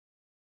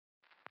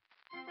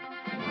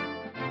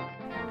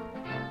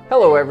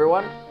Hello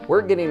everyone,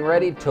 we're getting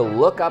ready to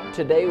look up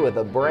today with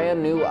a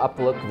brand new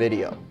Uplook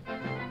video,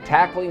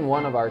 tackling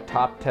one of our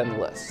top 10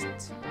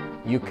 lists.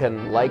 You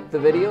can like the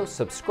video,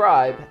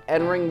 subscribe,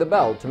 and ring the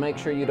bell to make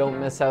sure you don't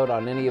miss out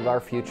on any of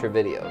our future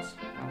videos.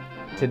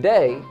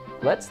 Today,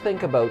 let's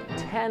think about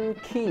 10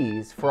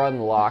 keys for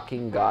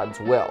unlocking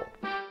God's will.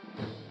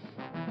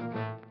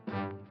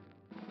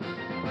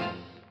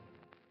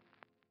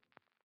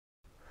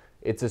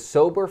 It's a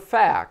sober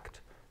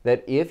fact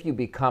that if you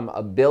become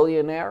a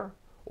billionaire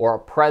or a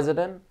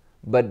president,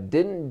 but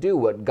didn't do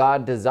what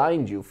God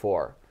designed you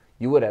for,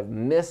 you would have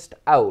missed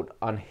out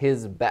on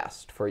His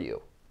best for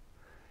you.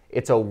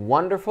 It's a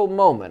wonderful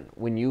moment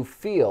when you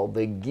feel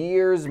the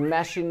gears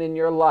meshing in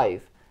your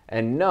life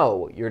and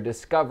know you're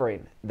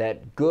discovering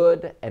that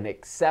good and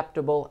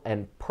acceptable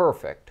and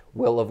perfect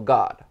will of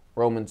God.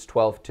 Romans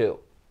 12:2.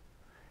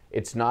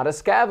 It's not a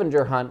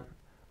scavenger hunt.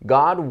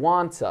 God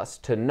wants us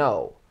to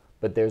know,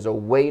 but there's a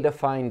way to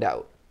find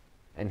out.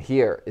 And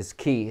here is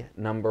key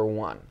number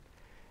 1.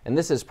 And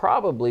this is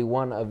probably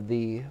one of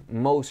the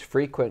most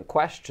frequent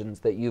questions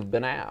that you've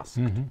been asked.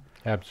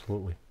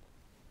 Absolutely.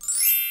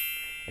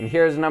 And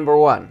here's number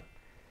 1.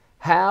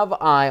 Have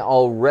I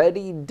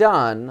already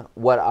done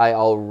what I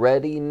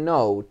already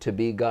know to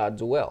be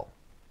God's will?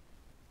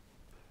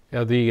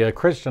 Yeah, the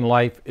Christian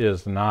life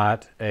is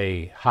not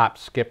a hop,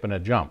 skip, and a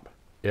jump.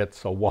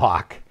 It's a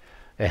walk.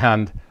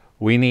 And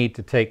we need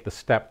to take the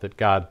step that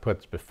God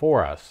puts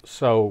before us.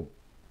 So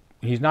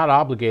He's not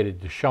obligated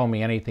to show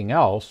me anything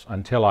else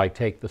until I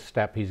take the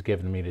step He's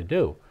given me to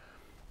do.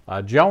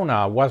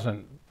 Jonah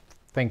wasn't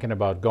thinking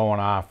about going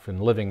off and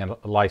living a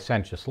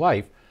licentious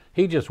life.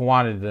 He just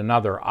wanted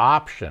another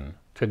option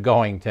to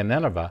going to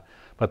Nineveh.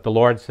 But the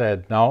Lord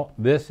said, no,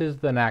 this is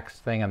the next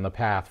thing in the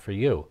path for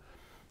you.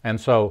 And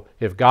so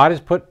if God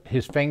has put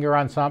His finger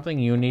on something,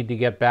 you need to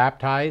get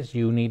baptized,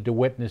 you need to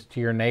witness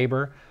to your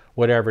neighbor,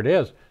 whatever it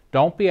is,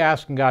 don't be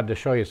asking God to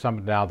show you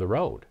something down the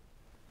road.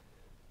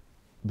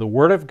 The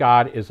Word of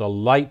God is a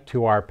light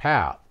to our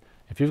path.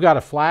 If you've got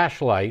a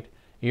flashlight,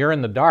 you're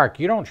in the dark,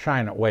 you don't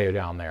shine it way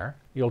down there.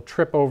 You'll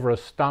trip over a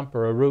stump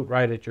or a root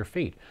right at your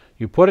feet.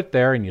 You put it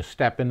there and you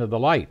step into the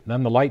light.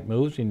 Then the light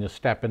moves and you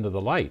step into the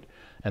light.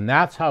 And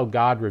that's how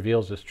God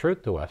reveals His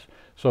truth to us.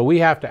 So we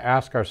have to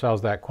ask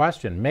ourselves that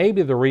question.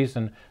 Maybe the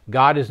reason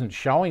God isn't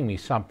showing me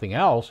something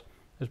else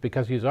is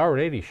because He's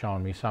already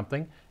shown me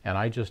something and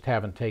I just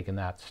haven't taken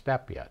that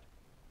step yet.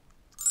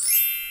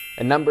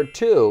 And number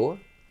 2,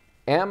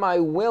 am I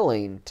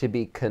willing to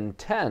be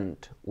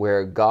content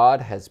where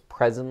God has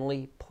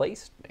presently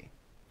placed me?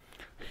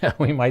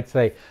 We might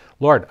say,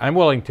 Lord, I'm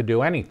willing to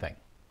do anything.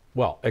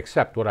 Well,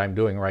 except what I'm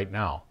doing right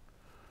now.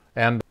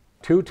 And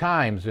 2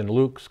 times in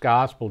Luke's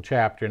Gospel,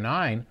 chapter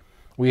 9,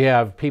 we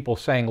have people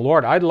saying,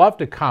 Lord, I'd love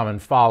to come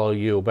and follow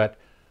you, but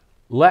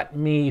let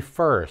me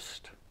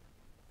first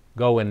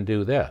go and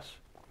do this.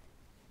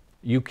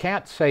 You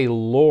can't say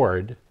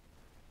Lord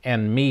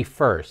and me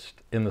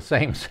first in the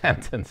same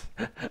sentence.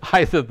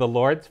 Either the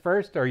Lord's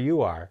first or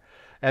you are.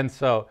 And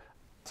so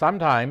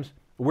sometimes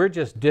we're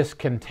just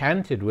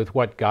discontented with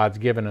what God's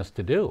given us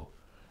to do.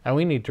 And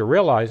we need to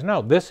realize,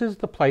 no, this is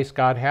the place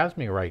God has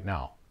me right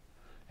now.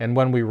 And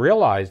when we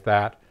realize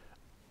that,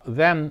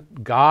 then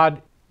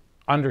God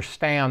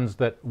understands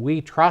that we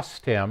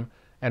trust Him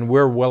and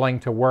we're willing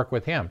to work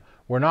with Him.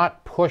 We're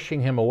not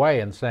pushing Him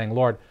away and saying,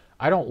 Lord,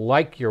 I don't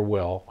like your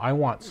will. I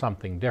want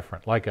something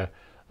different, like a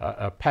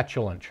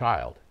petulant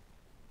child.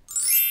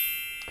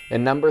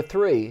 And number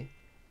 3,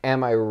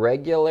 am I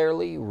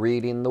regularly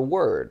reading the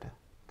Word?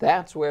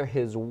 That's where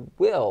His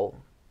will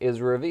is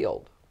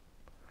revealed.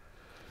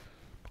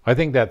 I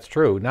think that's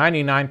true.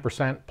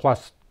 99%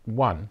 plus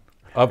 1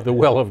 of the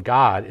will of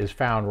God is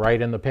found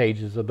right in the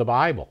pages of the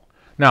Bible.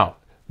 Now,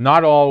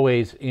 not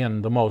always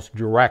in the most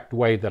direct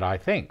way that I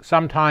think.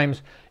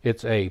 Sometimes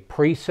it's a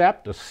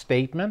precept, a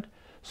statement.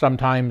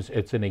 Sometimes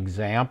it's an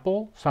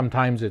example.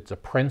 Sometimes it's a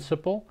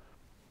principle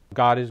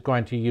God is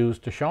going to use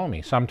to show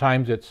me.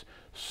 Sometimes it's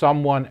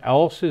someone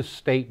else's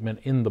statement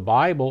in the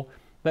Bible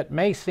that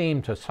may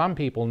seem to some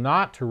people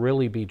not to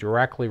really be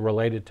directly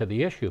related to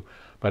the issue.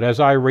 But as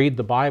I read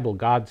the Bible,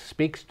 God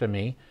speaks to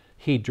me.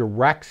 He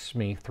directs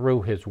me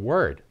through His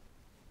Word.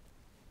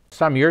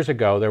 Some years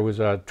ago, there was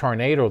a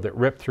tornado that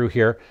ripped through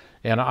here,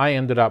 and I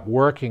ended up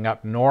working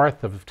up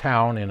north of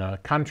town in a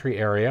country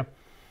area,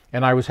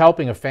 and I was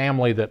helping a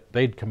family that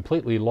they'd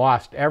completely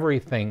lost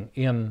everything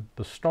in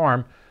the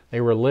storm. They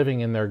were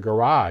living in their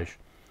garage.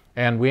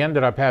 And we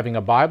ended up having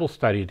a Bible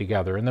study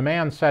together. And the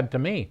man said to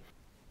me,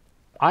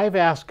 I've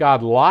asked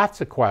God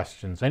lots of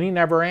questions and He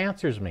never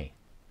answers me.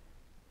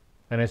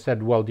 And I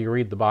said, well, do you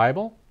read the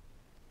Bible?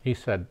 He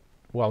said,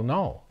 well,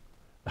 no.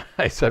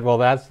 I said, well,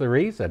 that's the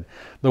reason.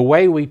 The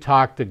way we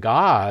talk to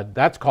God,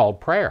 that's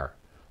called prayer.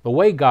 The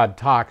way God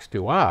talks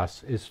to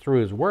us is through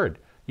His Word.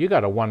 You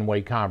got a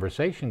one-way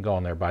conversation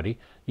going there, buddy.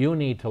 You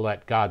need to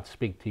let God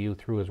speak to you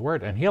through His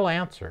Word, and He'll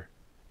answer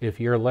if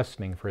you're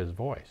listening for His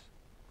voice.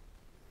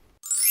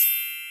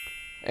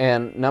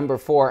 And number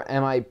 4,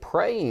 am I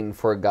praying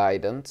for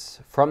guidance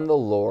from the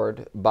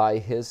Lord by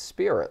His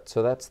Spirit?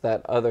 So that's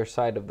that other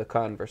side of the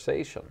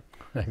conversation.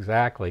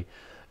 Exactly.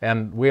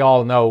 And we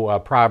all know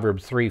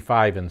Proverbs 3,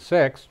 5, and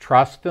 6.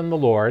 Trust in the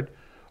Lord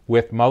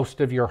with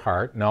most of your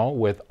heart. No,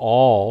 with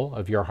all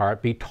of your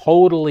heart. Be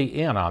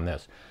totally in on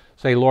this.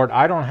 Say, Lord,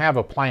 I don't have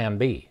a plan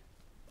B.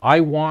 I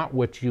want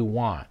what you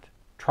want.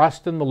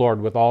 Trust in the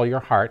Lord with all your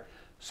heart.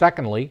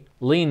 Secondly,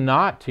 lean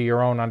not to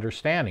your own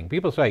understanding.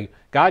 People say,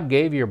 God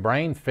gave you a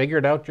brain, figure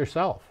it out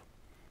yourself.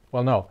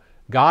 Well, no.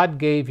 God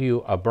gave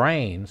you a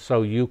brain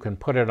so you can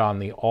put it on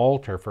the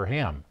altar for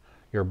Him.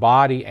 Your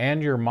body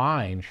and your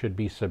mind should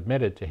be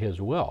submitted to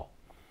His will.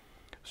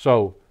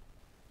 So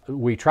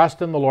we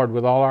trust in the Lord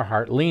with all our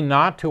heart. Lean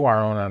not to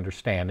our own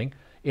understanding.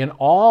 In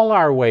all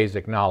our ways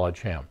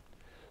acknowledge Him.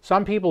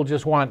 Some people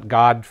just want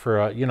God for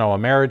a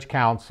marriage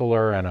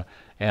counselor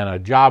and a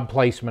job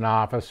placement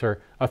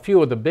officer, a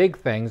few of the big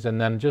things, and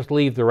then just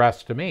leave the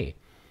rest to me.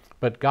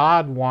 But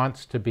God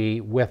wants to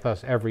be with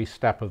us every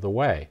step of the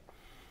way.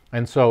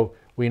 And so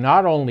we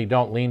not only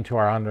don't lean to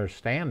our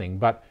understanding,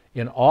 but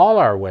in all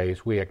our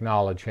ways we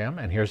acknowledge Him,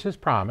 and here's His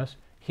promise,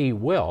 He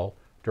will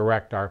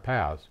direct our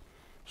paths.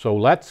 So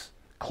let's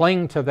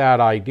cling to that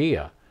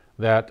idea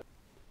that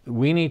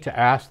we need to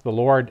ask the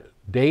Lord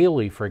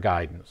daily for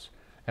guidance,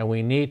 and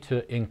we need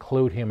to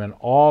include Him in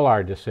all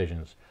our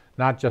decisions,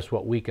 not just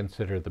what we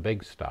consider the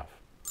big stuff.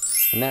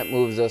 And that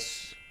moves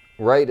us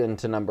right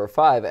into number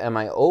 5. Am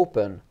I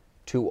open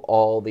to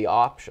all the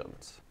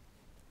options?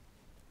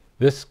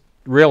 This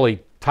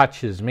really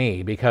touches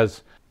me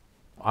because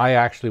I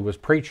actually was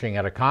preaching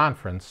at a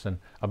conference and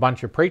a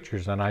bunch of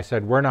preachers, and I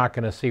said, we're not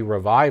going to see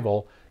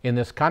revival in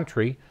this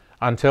country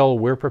until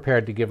we're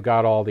prepared to give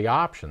God all the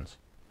options.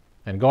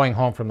 And going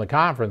home from the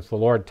conference, the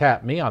Lord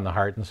tapped me on the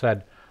heart and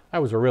said,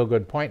 that was a real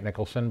good point,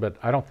 Nicholson, but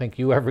I don't think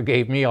you ever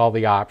gave me all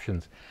the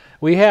options.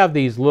 We have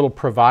these little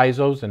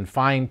provisos and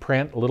fine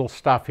print, little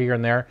stuff here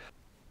and there.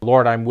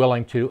 Lord, I'm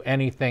willing to do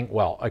anything,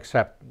 well,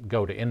 except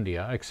go to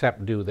India,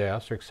 except do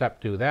this, or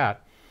except do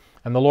that.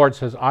 And the Lord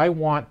says, I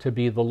want to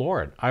be the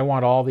Lord. I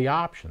want all the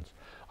options.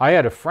 I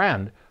had a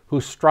friend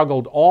who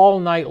struggled all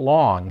night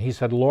long. He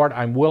said, Lord,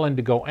 I'm willing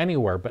to go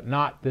anywhere, but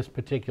not this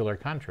particular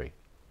country.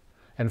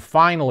 And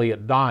finally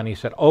at dawn, he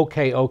said,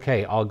 okay,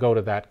 I'll go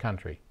to that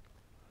country.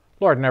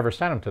 Lord never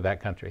sent him to that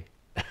country.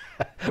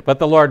 But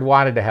the Lord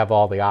wanted to have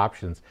all the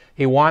options.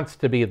 He wants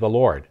to be the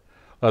Lord.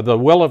 The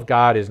will of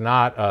God is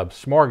not a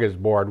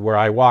smorgasbord where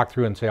I walk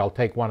through and say, I'll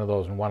take one of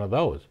those and one of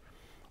those.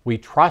 We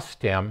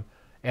trust Him,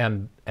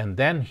 and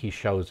then He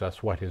shows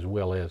us what His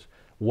will is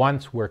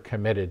once we're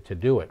committed to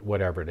do it,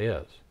 whatever it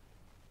is.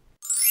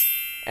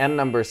 And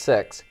number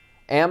 6,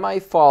 am I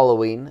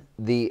following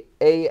the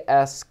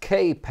ASK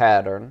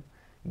pattern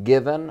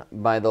given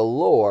by the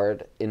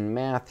Lord in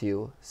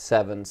Matthew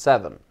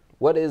 7:7?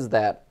 What is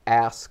that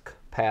ask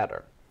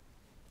pattern?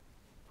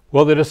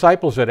 Well, the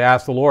disciples had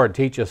asked the Lord,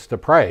 teach us to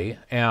pray,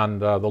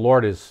 and the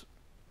Lord is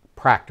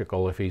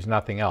practical if He's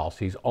nothing else.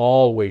 He's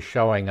always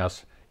showing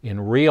us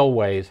in real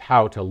ways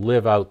how to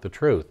live out the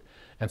truth.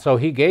 And so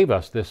He gave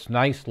us this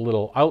nice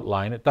little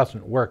outline. It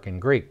doesn't work in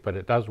Greek, but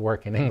it does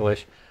work in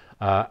English.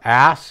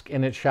 Ask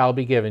and it shall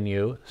be given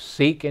you,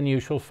 seek and you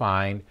shall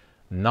find,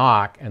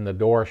 knock and the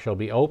door shall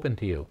be open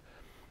to you.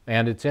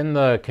 And it's in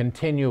the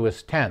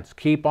continuous tense.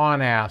 Keep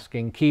on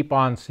asking, keep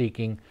on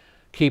seeking,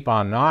 keep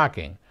on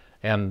knocking.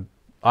 And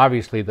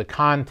obviously the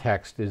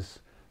context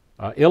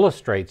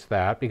illustrates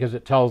that because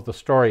it tells the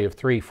story of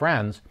 3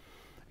 friends.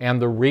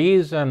 And the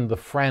reason the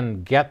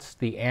friend gets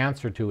the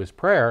answer to his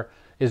prayer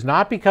is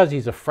not because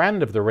he's a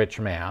friend of the rich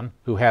man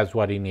who has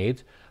what he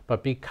needs,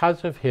 but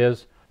because of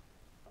his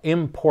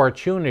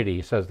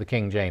importunity, says the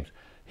King James,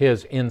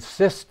 his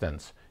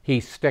insistence. He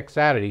sticks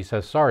at it. He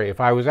says, sorry, if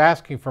I was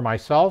asking for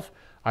myself,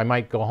 I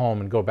might go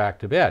home and go back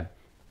to bed.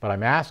 But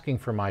I'm asking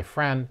for my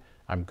friend.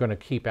 I'm going to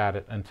keep at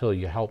it until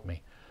you help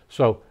me.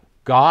 So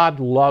God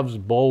loves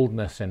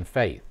boldness and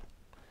faith.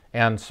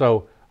 And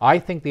so I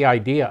think the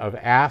idea of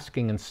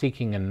asking and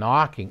seeking and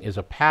knocking is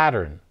a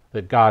pattern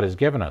that God has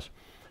given us.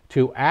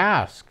 To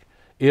ask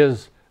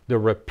is the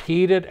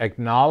repeated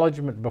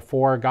acknowledgement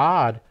before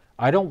God,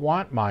 I don't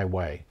want my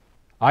way.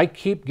 I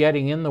keep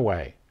getting in the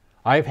way.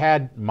 I've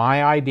had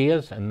my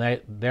ideas and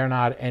they're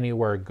not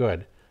anywhere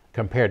good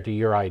compared to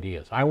your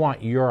ideas. I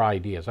want your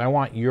ideas. I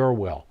want your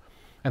will.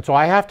 And so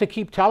I have to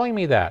keep telling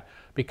me that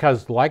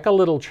because like a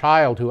little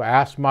child who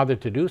asks mother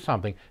to do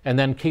something and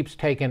then keeps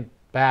taking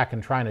back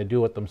and trying to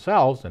do it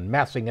themselves and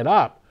messing it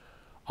up,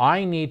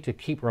 I need to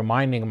keep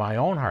reminding my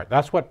own heart.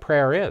 That's what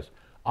prayer is.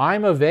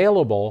 I'm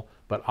available,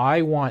 but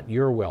I want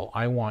your will.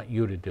 I want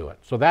you to do it.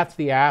 So that's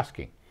the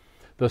asking.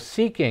 The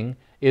seeking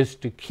is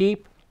to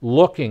keep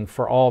looking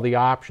for all the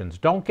options.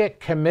 Don't get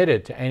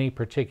committed to any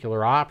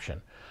particular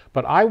option.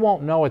 But I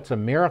won't know it's a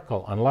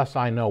miracle unless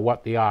I know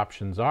what the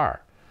options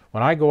are.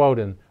 When I go out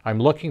and I'm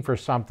looking for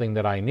something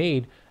that I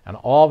need and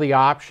all the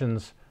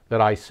options that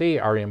I see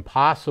are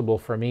impossible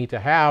for me to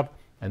have,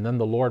 and then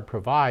the Lord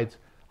provides,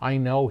 I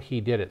know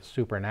He did it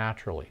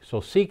supernaturally.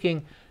 So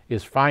seeking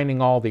is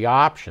finding all the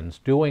options,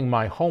 doing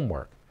my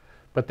homework.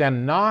 But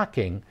then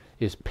knocking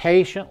is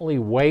patiently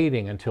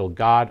waiting until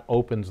God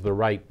opens the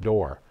right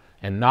door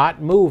and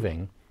not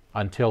moving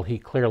until he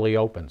clearly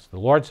opens. The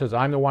Lord says,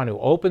 I'm the one who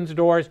opens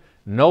doors,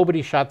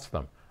 nobody shuts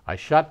them. I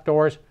shut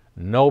doors,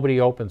 nobody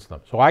opens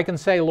them. So I can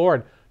say,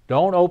 Lord,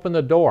 don't open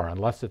the door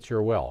unless it's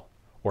your will,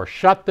 or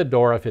shut the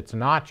door if it's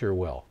not your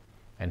will.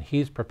 And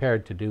he's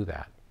prepared to do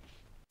that.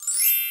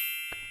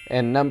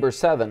 And number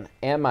 7,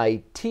 am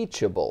I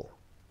teachable,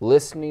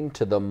 listening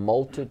to the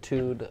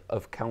multitude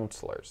of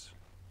counselors?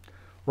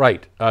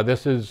 Right.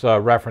 This is a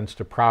reference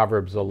to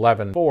Proverbs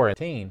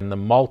 11:14. In the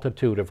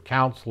multitude of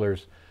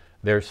counselors,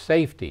 there's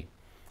safety.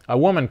 A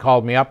woman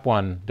called me up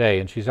one day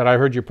and she said, I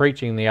heard you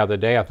preaching the other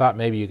day. I thought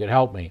maybe you could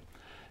help me.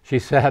 She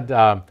said,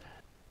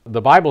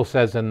 the Bible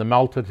says in the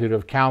multitude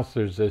of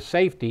counselors there's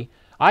safety.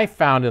 I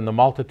found in the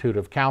multitude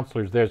of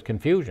counselors there's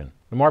confusion.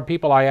 The more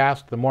people I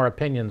ask, the more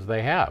opinions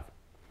they have.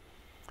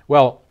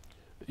 Well,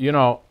 you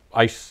know,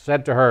 I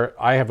said to her,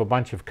 I have a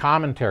bunch of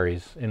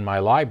commentaries in my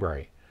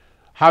library.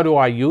 How do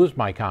I use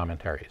my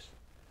commentaries?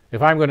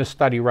 If I'm going to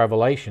study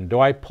Revelation, do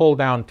I pull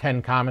down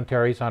 10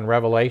 commentaries on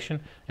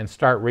Revelation and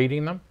start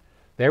reading them?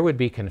 There would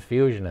be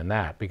confusion in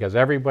that because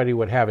everybody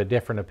would have a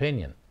different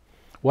opinion.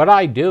 What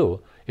I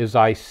do is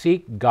I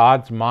seek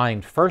God's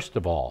mind first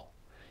of all,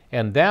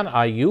 and then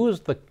I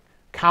use the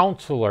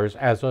counselors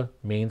as a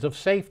means of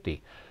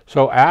safety.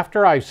 So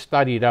after I've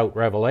studied out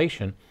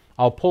Revelation,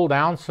 I'll pull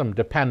down some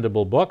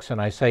dependable books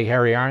and I say,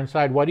 Harry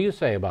Ironside, what do you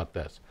say about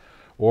this?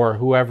 Or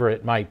whoever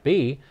it might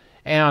be.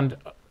 And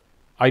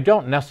I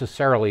don't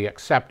necessarily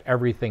accept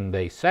everything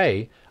they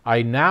say.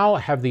 I now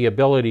have the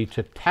ability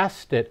to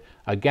test it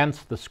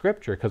against the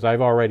Scripture because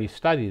I've already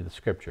studied the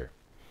Scripture.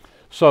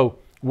 So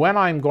when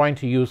I'm going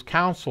to use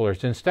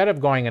counselors, instead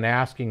of going and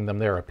asking them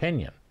their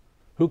opinion,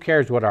 who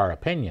cares what our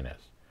opinion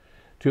is?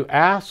 To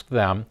ask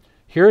them,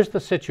 here's the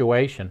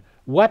situation.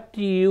 What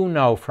do you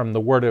know from the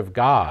Word of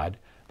God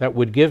that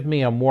would give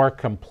me a more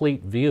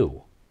complete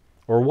view?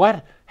 Or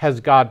what has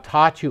God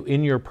taught you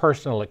in your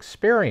personal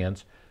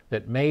experience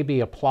that may be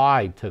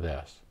applied to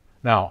this?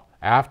 Now,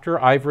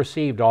 after I've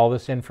received all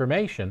this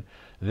information,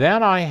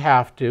 then I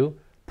have to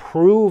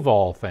prove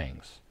all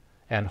things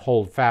and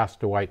hold fast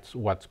to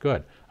what's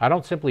good. I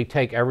don't simply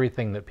take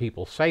everything that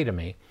people say to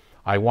me.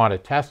 I want to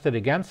test it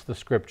against the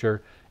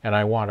Scripture and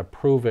I want to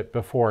prove it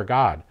before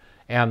God.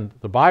 And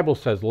the Bible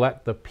says,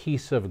 let the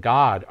peace of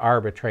God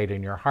arbitrate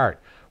in your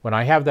heart. When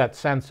I have that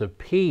sense of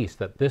peace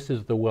that this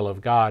is the will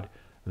of God,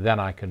 then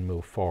I can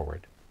move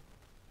forward.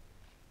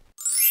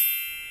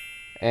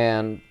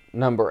 And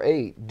number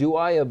 8, do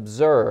I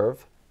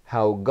observe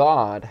how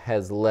God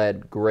has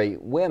led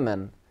great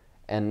women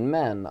and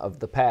men of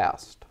the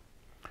past?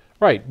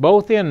 Right.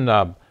 Both in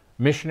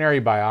missionary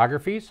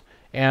biographies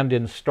and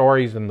in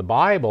stories in the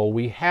Bible,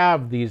 we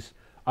have these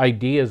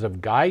ideas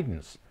of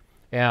guidance.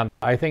 And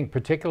I think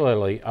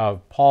particularly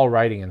of Paul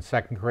writing in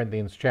 2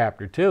 Corinthians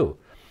chapter 2.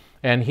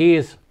 And he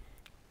is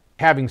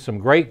having some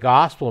great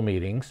gospel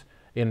meetings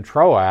in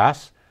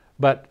Troas,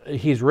 but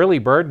he's really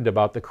burdened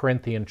about the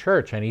Corinthian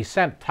church. And he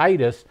sent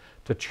Titus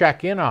to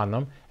check in on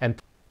them,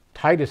 and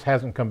Titus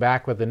hasn't come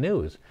back with the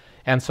news.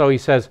 And so he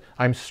says,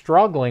 I'm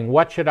struggling.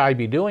 What should I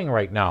be doing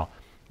right now?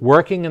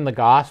 Working in the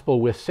gospel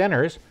with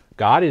sinners.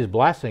 God is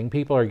blessing.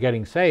 People are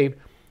getting saved.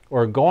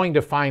 Or going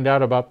to find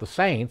out about the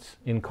saints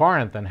in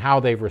Corinth and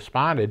how they've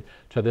responded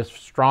to this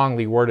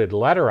strongly worded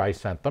letter I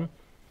sent them.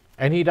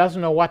 And he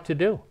doesn't know what to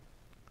do.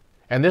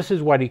 And this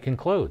is what he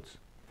concludes.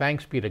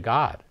 Thanks be to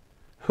God,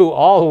 who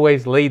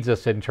always leads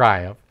us in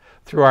triumph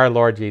through our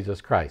Lord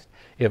Jesus Christ.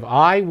 If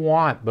I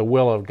want the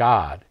will of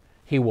God,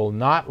 he will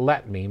not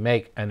let me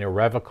make an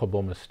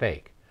irrevocable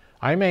mistake.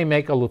 I may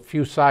make a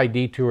few side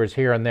detours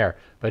here and there,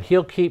 but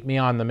he'll keep me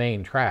on the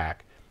main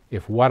track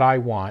if what I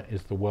want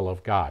is the will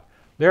of God.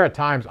 There are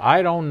times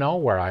I don't know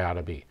where I ought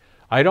to be.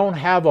 I don't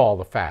have all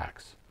the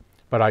facts,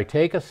 but I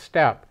take a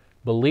step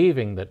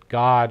believing that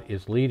God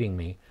is leading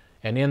me,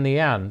 and in the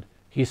end,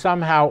 he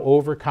somehow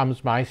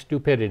overcomes my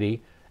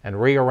stupidity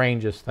and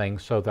rearranges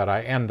things so that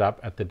I end up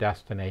at the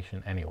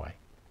destination anyway.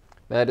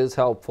 That is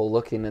helpful,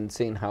 looking and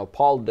seeing how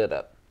Paul did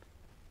it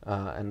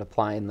and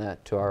applying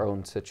that to our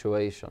own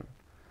situation.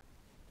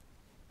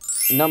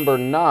 Number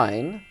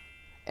 9,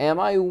 am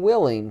I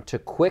willing to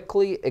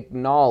quickly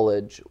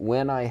acknowledge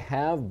when I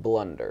have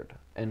blundered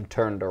and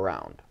turned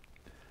around?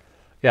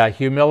 Yeah,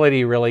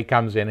 humility really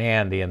comes in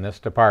handy in this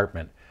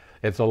department.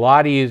 It's a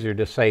lot easier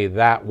to say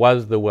that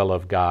was the will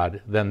of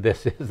God than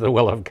this is the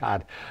will of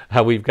God.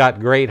 We've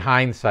got great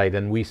hindsight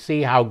and we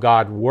see how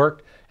God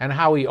worked and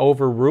how he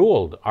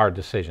overruled our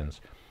decisions.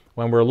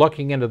 When we're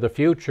looking into the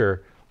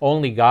future,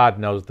 only God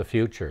knows the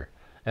future.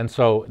 And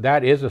so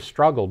that is a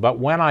struggle. But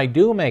when I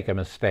do make a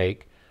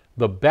mistake,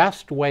 the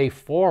best way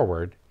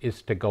forward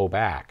is to go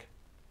back.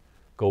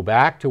 Go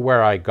back to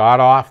where I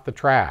got off the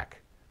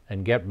track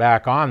and get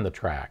back on the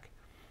track.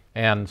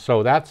 And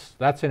so that's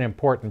an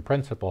important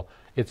principle.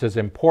 It's as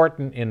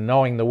important in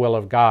knowing the will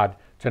of God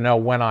to know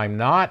when I'm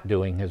not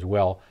doing his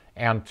will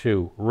and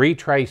to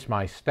retrace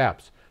my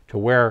steps to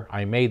where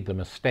I made the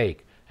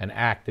mistake and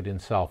acted in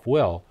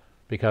self-will,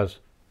 because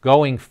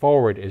going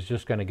forward is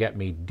just going to get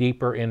me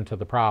deeper into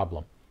the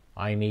problem.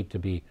 I need to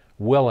be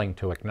willing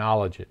to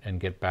acknowledge it and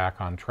get back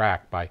on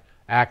track by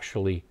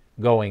actually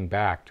going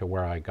back to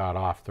where I got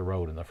off the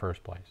road in the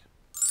first place.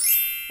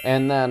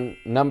 And then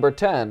number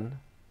 10,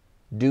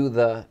 do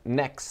the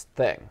next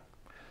thing.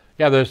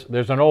 Yeah,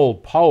 there's an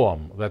old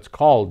poem that's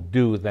called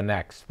Do the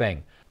Next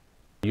Thing.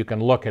 You can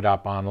look it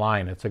up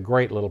online. It's a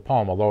great little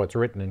poem, although it's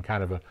written in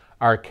kind of an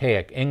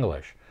archaic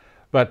English.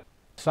 But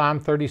Psalm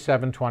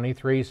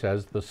 37:23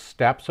 says, "The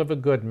steps of a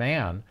good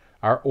man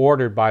are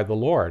ordered by the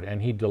Lord,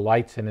 and he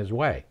delights in his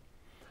way."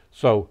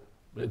 So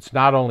it's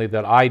not only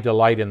that I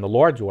delight in the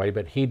Lord's way,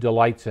 but he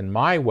delights in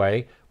my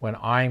way when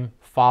I'm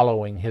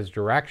following his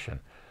direction.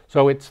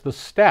 So it's the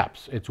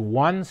steps. It's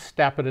one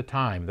step at a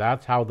time.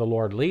 That's how the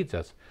Lord leads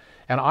us.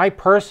 And I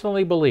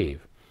personally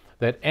believe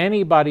that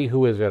anybody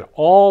who is at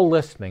all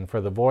listening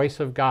for the voice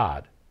of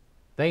God,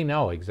 they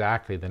know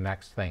exactly the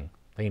next thing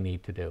they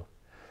need to do.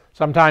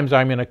 Sometimes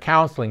I'm in a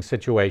counseling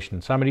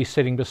situation. Somebody's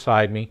sitting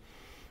beside me,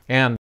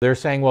 and they're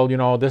saying, well, you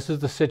know, this is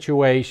the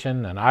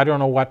situation, and I don't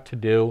know what to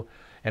do.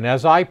 And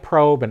as I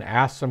probe and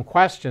ask some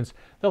questions,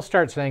 they'll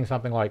start saying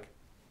something like,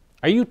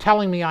 "Are you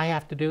telling me I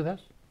have to do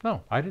this?"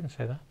 "No, I didn't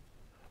say that."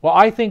 "Well,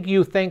 I think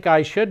you think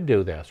I should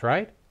do this,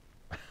 right?"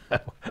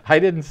 I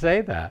didn't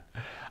say that.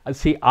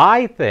 See,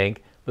 I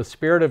think the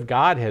Spirit of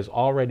God has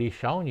already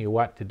shown you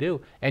what to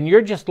do, and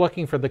you're just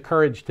looking for the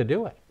courage to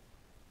do it.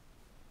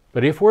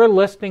 But if we're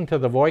listening to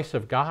the voice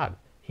of God,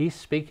 he's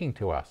speaking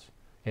to us,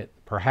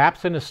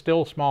 perhaps in a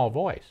still small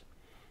voice.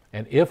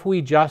 And if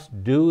we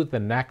just do the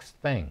next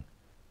thing,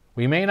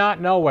 we may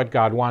not know what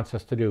God wants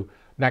us to do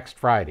next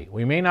Friday.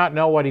 We may not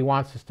know what he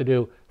wants us to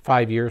do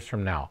 5 years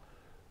from now.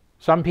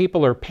 Some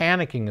people are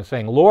panicking and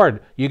saying,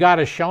 "Lord, you got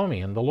to show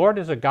me." And the Lord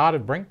is a God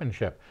of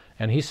brinkmanship.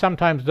 And he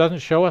sometimes doesn't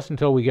show us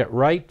until we get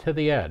right to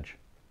the edge.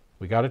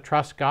 We got to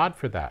trust God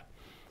for that.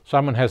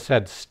 Someone has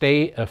said,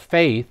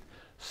 faith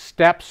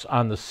steps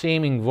on the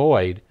seeming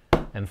void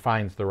and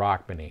finds the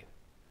rock beneath.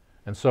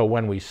 And so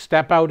when we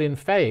step out in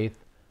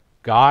faith,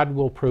 God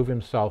will prove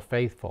himself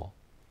faithful.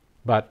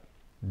 But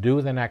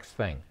do the next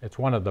thing. It's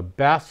one of the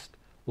best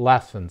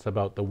lessons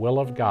about the will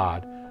of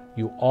God.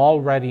 You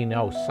already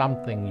know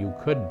something you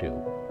could do,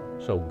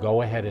 so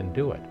go ahead and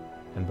do it.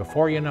 And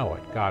before you know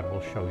it, God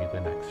will show you the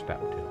next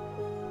step too.